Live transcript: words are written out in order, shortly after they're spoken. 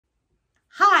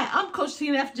I'm Coach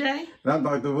TNFJ. And I'm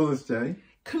Dr. Willis J.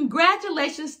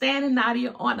 Congratulations, Stan and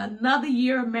Nadia, on another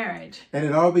year of marriage. And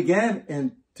it all began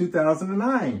in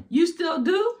 2009. You still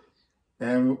do?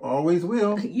 And always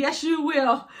will. Yes, you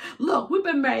will. Look, we've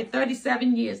been married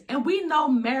 37 years, and we know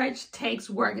marriage takes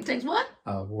work. It takes what?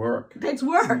 Work. It takes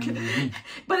work.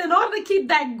 But in order to keep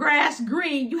that grass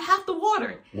green, you have to water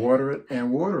it. Water it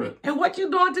and water it. And what you're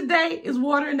doing today is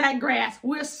watering that grass.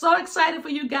 We're so excited for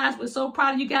you guys. We're so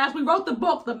proud of you guys. We wrote the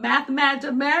book, The Mathematics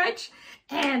of Marriage,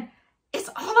 and it's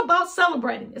all about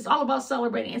celebrating. It's all about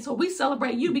celebrating. And so we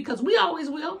celebrate you because we always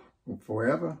will.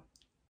 Forever.